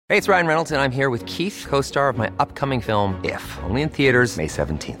Hey, it's Ryan Reynolds, and I'm here with Keith, co-star of my upcoming film, If, only in theaters May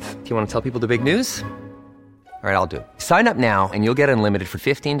 17th. Do you want to tell people the big news? All right, I'll do it. Sign up now and you'll get unlimited for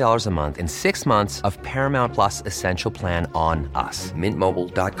 $15 a month and 6 months of Paramount Plus Essential Plan on us.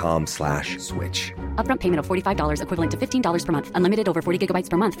 MintMobile.com/switch. Upfront payment of $45 equivalent to $15 per month. Unlimited over 40 gigabytes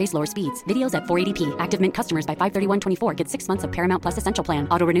per month. Face lower speeds. Videos at 480p. Active Mint customers by 531.24 get 6 months of Paramount Plus Essential Plan.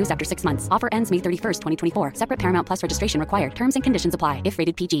 Auto renews after 6 months. Offer ends May 31st, 2024. Separate Paramount Plus registration required. Terms and conditions apply if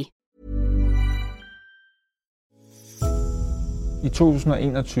rated PG. I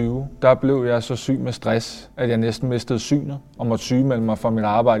 2021, der blev jeg så syg med stress, at jeg næsten mistede synet og måtte sygemelde mig fra mit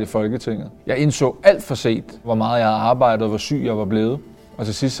arbejde i Folketinget. Jeg indså alt for sent, hvor meget jeg havde arbejdet og hvor syg jeg var blevet. Og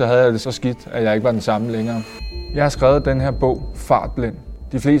til sidst så havde jeg det så skidt, at jeg ikke var den samme længere. Jeg har skrevet den her bog, Fartblind.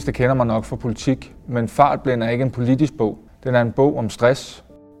 De fleste kender mig nok fra politik, men Fartblind er ikke en politisk bog. Den er en bog om stress.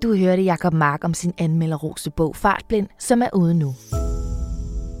 Du hørte Jacob Mark om sin anmelderroste bog Fartblind, som er ude nu.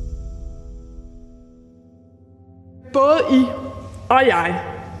 Både I og jeg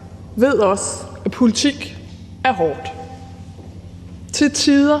ved også, at politik er hårdt. Til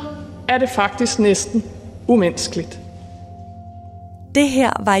tider er det faktisk næsten umenneskeligt. Det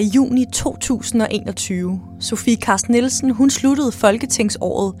her var i juni 2021. Sofie Carsten Nielsen, hun sluttede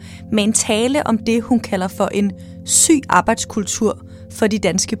folketingsåret med en tale om det, hun kalder for en syg arbejdskultur for de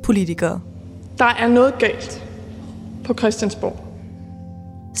danske politikere. Der er noget galt på Christiansborg.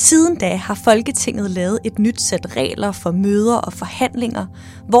 Siden da har Folketinget lavet et nyt sæt regler for møder og forhandlinger,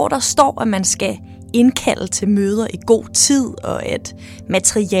 hvor der står, at man skal indkalde til møder i god tid, og at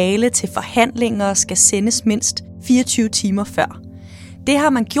materiale til forhandlinger skal sendes mindst 24 timer før. Det har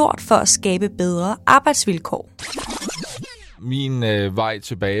man gjort for at skabe bedre arbejdsvilkår. Min vej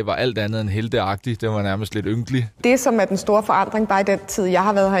tilbage var alt andet end helteagtig. Det var nærmest lidt ynkelig. Det, som er den store forandring bare i den tid, jeg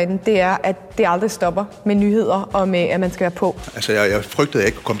har været herinde, det er, at det aldrig stopper med nyheder og med, at man skal være på. Altså, jeg frygtede, at jeg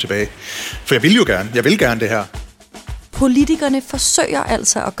ikke kunne komme tilbage. For jeg vil gerne det her. Politikerne forsøger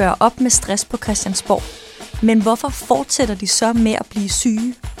altså at gøre op med stress på Christiansborg. Men hvorfor fortsætter de så med at blive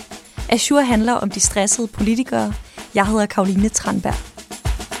syge? Azure handler om de stressede politikere. Jeg hedder Caroline Tranberg.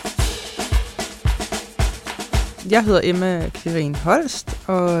 Jeg hedder Emma Quirin Holst,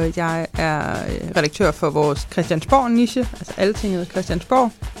 og jeg er redaktør for vores Christiansborg-niche, altså Altinget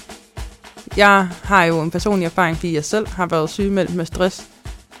Christiansborg. Jeg har jo en personlig erfaring, fordi jeg selv har været sygemeldt med stress.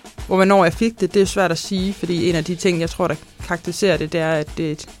 Og hvornår jeg fik det, det er svært at sige, fordi en af de ting, jeg tror, der karakteriserer det, det er,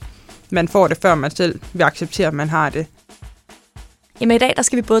 at man får det, før man selv vil acceptere, at man har det. Jamen, i dag der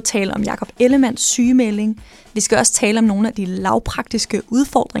skal vi både tale om Jacob Ellemanns sygemelding. Vi skal også tale om nogle af de lavpraktiske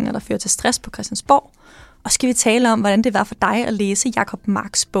udfordringer, der fører til stress på Christiansborg. Og skal vi tale om, hvordan det var for dig at læse Jacob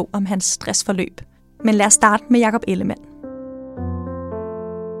Marks bog om hans stressforløb. Men lad os starte med Jacob Ellemann.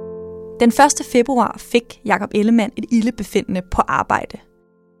 Den 1. februar fik Jacob Ellemann et ildebefindende på arbejde.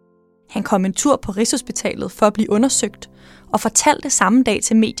 Han kom en tur på Rigshospitalet for at blive undersøgt, og fortalte samme dag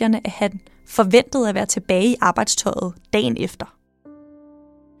til medierne, at han forventede at være tilbage i arbejdstøjet dagen efter.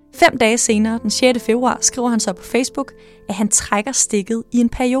 5 dage senere, den 6. februar, skriver han så på Facebook, at han trækker stikket i en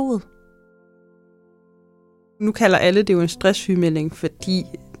periode. Nu kalder alle det jo en stresssygemelding, fordi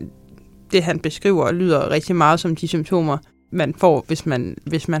det, han beskriver, lyder rigtig meget som de symptomer, man får,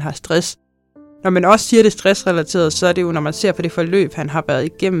 hvis man har stress. Når man også siger det stressrelateret, så er det jo, når man ser på det forløb, han har været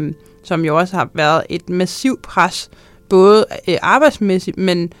igennem, som jo også har været et massivt pres, både arbejdsmæssigt,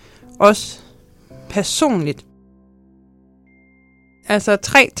 men også personligt. Altså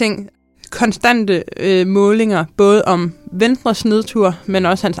 3 ting. Konstante målinger, både om Venstres nedtur, men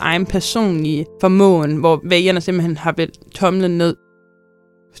også hans egen personlige formåen, hvor vælgerne simpelthen har vel tomlen ned.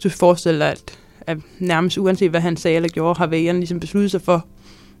 Hvis du forestiller dig, at nærmest uanset hvad han sagde eller gjorde, har vælgerne ligesom besluttet sig for,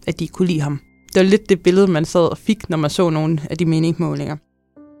 at de kunne lide ham. Det var lidt det billede, man sad og fik, når man så nogle af de meningsmålinger.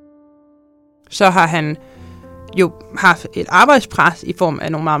 Så har han jo haft et arbejdspres i form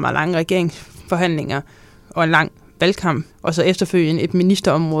af nogle meget, meget lange regeringsforhandlinger og en lang valgkamp, og så efterfølgende et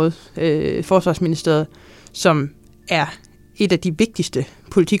ministerområde, Forsvarsministeriet, som er et af de vigtigste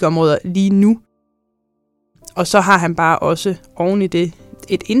politikområder lige nu. Og så har han bare også oven i det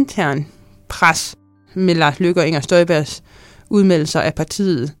et intern pres med Lars Løkke og Inger Støjbergs udmeldelser af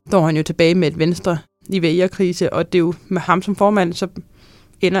partiet. Står han jo tilbage med et Venstre i vælgerkrise, og det er jo med ham som formand, så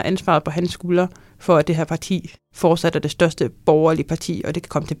ender ansvaret på hans skuldre for, at det her parti fortsat er det største borgerlige parti, og det kan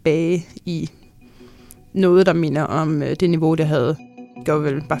komme tilbage i noget, der minder om det niveau, det havde. Det var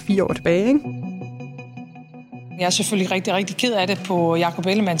vel bare 4 år tilbage, ikke? Jeg er selvfølgelig rigtig, rigtig ked af det på Jacob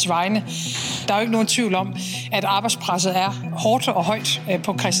Ellemanns vegne. Der er jo ikke nogen tvivl om, at arbejdspresset er hårdt og højt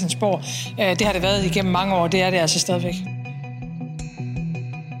på Christiansborg. Det har det været igennem mange år, det er det altså stadigvæk.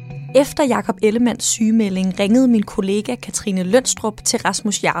 Efter Jakob Ellemanns sygemelding ringede min kollega Katrine Lønstrup til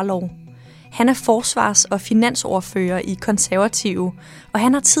Rasmus Jarlov. Han er forsvars- og finansordfører i Konservative, og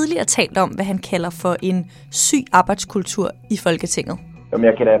han har tidligere talt om, hvad han kalder for en syg arbejdskultur i Folketinget. Jamen,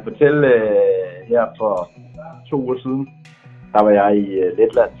 jeg kan da fortælle her for 2 uger siden, der var jeg i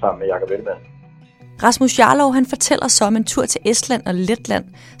Letland sammen med Jakob Ellemann. Rasmus Jarlov han fortæller så om en tur til Estland og Letland,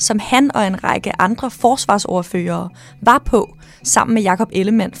 som han og en række andre forsvarsordførere var på sammen med Jakob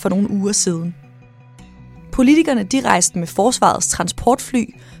Ellemann for nogle uger siden. Politikerne de rejste med forsvarets transportfly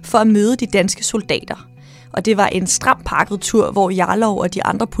for at møde de danske soldater. Og det var en stramt pakket tur, hvor Jarlov og de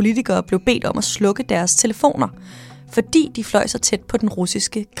andre politikere blev bedt om at slukke deres telefoner, fordi de fløj så tæt på den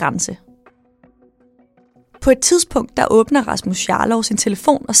russiske grænse. På et tidspunkt der åbner Rasmus Jarlov sin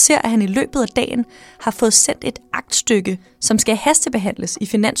telefon og ser, at han i løbet af dagen har fået sendt et aktstykke, som skal hastebehandles i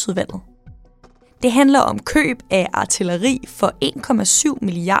Finansudvalget. Det handler om køb af artilleri for 1,7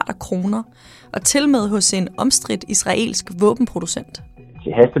 milliarder kroner, og til med hos en omstridt israelsk våbenproducent.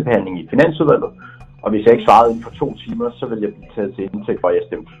 Til hastebehandling i Finansudvalget, og hvis jeg ikke svarede inden for 2 timer, så vil jeg blive taget til indtægt for, at jeg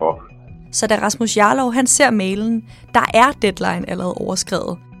stemte for. Så da Rasmus Jarlov han ser mailen, der er deadline allerede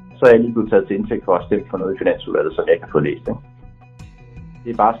overskredet. Så er jeg lige blevet taget til indtægt for at stemme for noget i Finansudvalget, som jeg ikke har fået læst. Det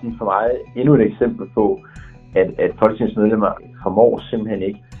er bare sådan for mig endnu et eksempel på, at folketingsmedlemmer formår simpelthen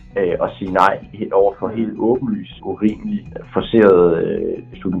ikke at sige nej over for helt åbenlyst, urimeligt forcerede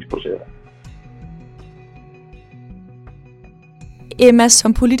beslutningsprocesser. Emma,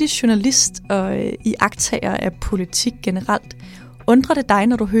 som politisk journalist og iagttager af politik generelt, undrer det dig,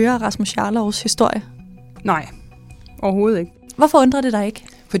 når du hører Rasmus Jarlovs historie? Nej, overhovedet ikke. Hvorfor undrer det dig ikke?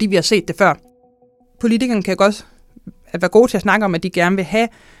 Fordi vi har set det før. Politikerne kan godt være gode til at snakke om, at de gerne vil have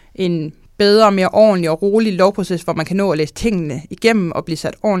en bedre, mere ordentlig og rolig lovproces, hvor man kan nå at læse tingene igennem og blive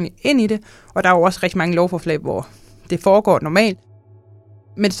sat ordentligt ind i det. Og der er jo også rigtig mange lovforslag, hvor det foregår normalt.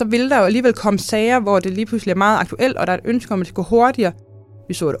 Men så vil der jo alligevel komme sager, hvor det lige pludselig er meget aktuelt, og der er et ønske om, at det går hurtigere.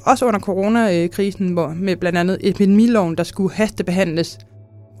 Vi så det også under coronakrisen, hvor med blandt andet epidemiloven, der skulle hastebehandles.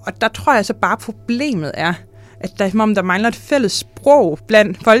 Og der tror jeg så bare, problemet er, at der mangler et fælles sprog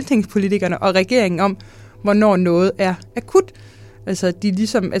blandt folketingspolitikerne og regeringen om, hvornår noget er akut. Altså, de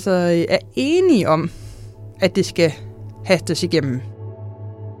ligesom er enige om, at det skal hastes igennem.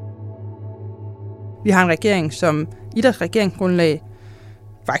 Vi har en regering, som i deres regeringsgrundlag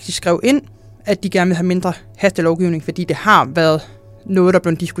faktisk skrev ind, at de gerne vil have mindre hastelovgivning, fordi det har været noget, der er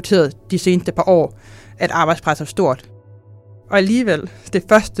blevet diskuteret de seneste par år, at arbejdspres er stort. Og alligevel, det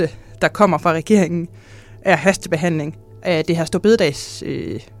første, der kommer fra regeringen, er hastebehandling af det her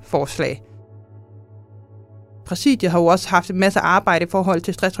storebededagsforslag. Præsidiet har jo også haft en masse arbejde i forhold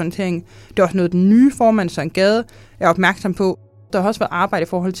til stressorientering. Det er også noget, den nye formand, Søren Gade, er opmærksom på. Der har også været arbejde i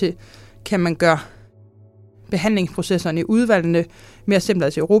forhold til, kan man gøre behandlingsprocesserne i udvalgene mere simple,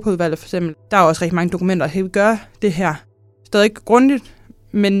 altså Europaudvalget for eksempel. Der er også rigtig mange dokumenter, der kan gøre det her stadig grundigt,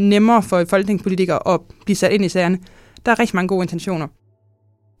 men nemmere for folketingspolitikere at blive sat ind i sagerne. Der er rigtig mange gode intentioner.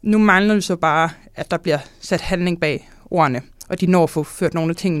 Nu mangler det så bare, at der bliver sat handling bag ordene, og de når at få ført nogle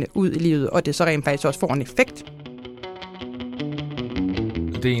af tingene ud i livet, og det så rent faktisk også får en effekt.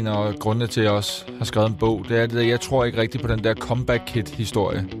 Det er en af grundene til, at jeg også har skrevet en bog. Det er, at jeg tror ikke rigtig på den der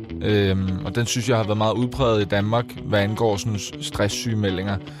comeback-kit-historie. Og den synes jeg har været meget udpræget i Danmark, hvad angår sådan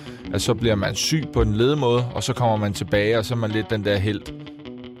stresssygemeldinger. Altså så bliver man syg på en ledemåde, og så kommer man tilbage, og så er man lidt den der helt.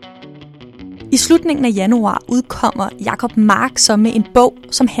 I slutningen af januar udkommer Jacob Mark så med en bog,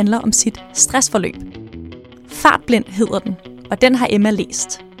 som handler om sit stressforløb. Fartblind hedder den, og den har Emma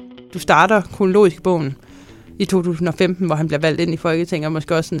læst. Du starter kronologisk i bogen i 2015, hvor han bliver valgt ind i Folketinget, og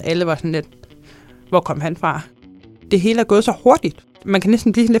måske også sådan, alle var sådan lidt, hvor kom han fra? Det hele er gået så hurtigt. Man kan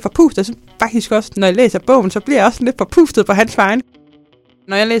næsten blive lidt forpustet. Så faktisk også, når jeg læser bogen, så bliver jeg også lidt forpustet på hans vegne.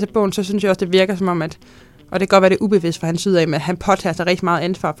 Når jeg læser bogen, så synes jeg også, det virker som om, at, og det kan godt være, det er ubevidst fra hans side af, men at han påtager sig rigtig meget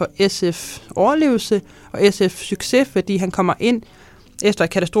ansvar for SF's overlevelse og SF's succes, fordi han kommer ind efter et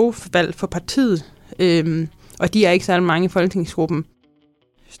katastrofevalg for partiet, og de er ikke særlig mange i folketingsgruppen.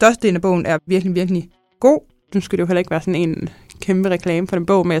 Størstedelen af bogen er virkelig, virkelig god. Nu skal det jo heller ikke være sådan en kæmpe reklame for den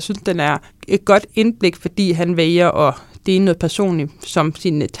bog, men jeg synes, den er et godt indblik, fordi han vælger at dele noget personligt som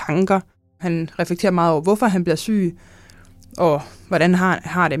sine tanker. Han reflekterer meget over, hvorfor han bliver syg, og hvordan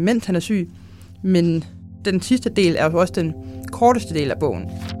har det, mens han er syg. Men den sidste del er jo også den korteste del af bogen.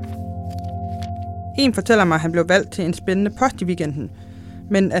 En fortæller mig, at han blev valgt til en spændende post i weekenden,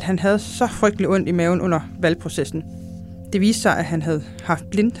 men at han havde så frygtelig ondt i maven under valgprocessen. Det viste sig, at han havde haft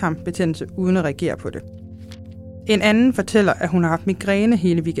blindtarmbetændelse uden at reagere på det. En anden fortæller, at hun har haft migræne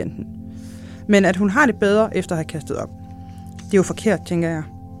hele weekenden, men at hun har det bedre efter at have kastet op. Det er jo forkert, tænker jeg.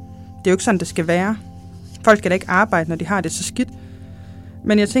 Det er jo ikke sådan, det skal være. Folk skal da ikke arbejde, når de har det så skidt.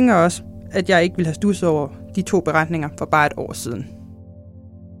 Men jeg tænker også, at jeg ikke ville have studset over de 2 beretninger for bare et år siden.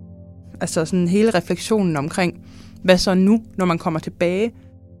 Altså sådan hele refleksionen omkring, hvad så nu, når man kommer tilbage?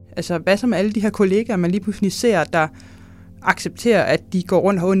 Altså hvad så med alle de her kollegaer, man lige pludselig ser, der accepterer, at de går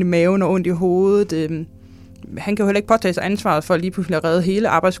rundt og har ondt i maven og ondt i hovedet. Han kan jo heller ikke påtage sig ansvaret for lige pludselig at redde hele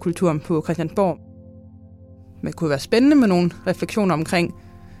arbejdskulturen på Christiansborg. Men det kunne være spændende med nogle refleksioner omkring,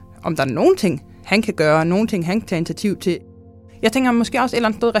 om der er nogen ting, han kan gøre, nogen ting, han kan tage initiativ til. Jeg tænker måske også et eller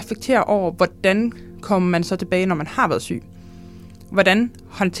andet sted reflektere over, hvordan kommer man så tilbage, når man har været syg? Hvordan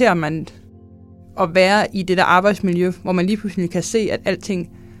håndterer man at være i det der arbejdsmiljø, hvor man lige pludselig kan se, at alting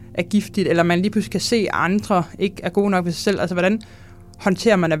er giftigt, eller man lige pludselig kan se, at andre ikke er gode nok ved sig selv. Altså, hvordan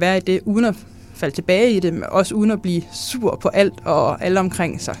håndterer man at være i det, uden at falde tilbage i det, men også uden at blive sur på alt og alle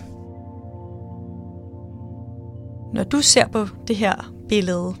omkring sig? Når du ser på det her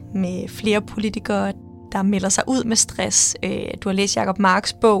billede med flere politikere, der melder sig ud med stress, du har læst Jacob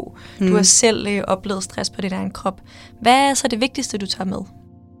Marks bog, du har selv oplevet stress på din egen krop. Hvad er så det vigtigste, du tager med?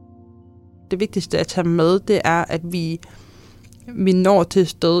 Det vigtigste at tage med, det er, at vi når til et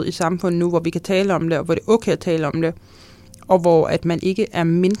sted i samfundet nu, hvor vi kan tale om det, og hvor det er okay at tale om det, og hvor at man ikke er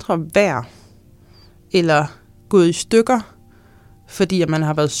mindre værd eller gået i stykker, fordi at man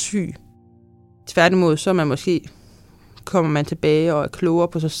har været syg. Tværtimod, så er man måske kommer man tilbage og er klogere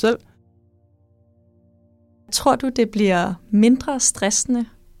på sig selv. Tror du, det bliver mindre stressende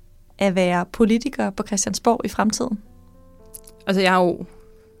at være politiker på Christiansborg i fremtiden? Altså, jeg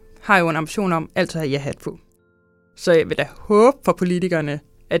har jo en ambition om altid at have ja-hat på. Så jeg vil da håbe for politikerne,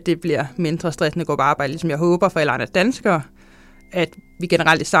 at det bliver mindre stressende at gå på arbejde, ligesom jeg håber for alle andre danskere, at vi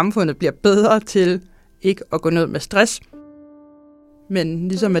generelt i samfundet bliver bedre til ikke at gå ned med stress. Men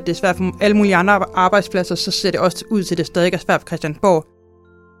ligesom at det er svært for alle mulige andre arbejdspladser, så ser det også ud til, at det stadig er svært for Christiansborg.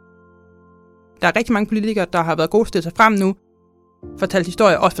 Der er rigtig mange politikere, der har været gode til at tage frem nu, fortalt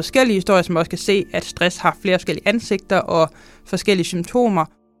historier, også forskellige historier, som også kan se, at stress har flere forskellige ansigter og forskellige symptomer.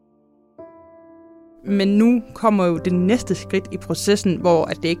 Men nu kommer jo det næste skridt i processen, hvor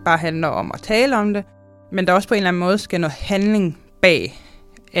at det ikke bare handler om at tale om det, men der også på en eller anden måde skal noget handling bag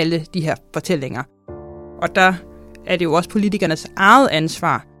alle de her fortællinger. Og der er det jo også politikernes eget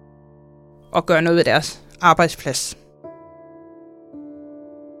ansvar at gøre noget ved deres arbejdsplads.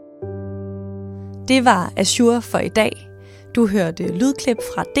 Det var Azure for i dag. Du hørte lydklip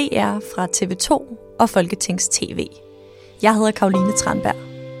fra DR, fra TV2 og Folketings TV. Jeg hedder Caroline Tranberg.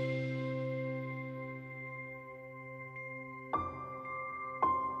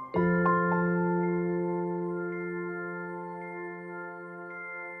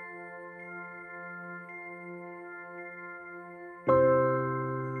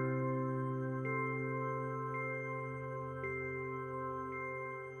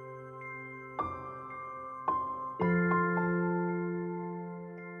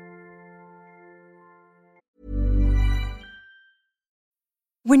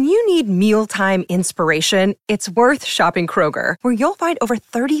 When you need mealtime inspiration, it's worth shopping Kroger, where you'll find over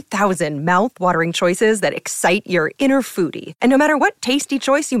 30,000 mouth-watering choices that excite your inner foodie. And no matter what tasty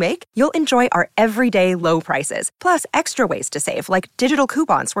choice you make, you'll enjoy our everyday low prices, plus extra ways to save, like digital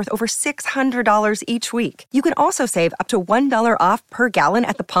coupons worth over $600 each week. You can also save up to $1 off per gallon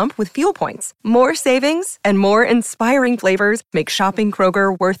at the pump with fuel points. More savings and more inspiring flavors make shopping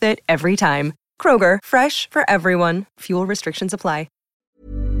Kroger worth it every time. Kroger, fresh for everyone. Fuel restrictions apply.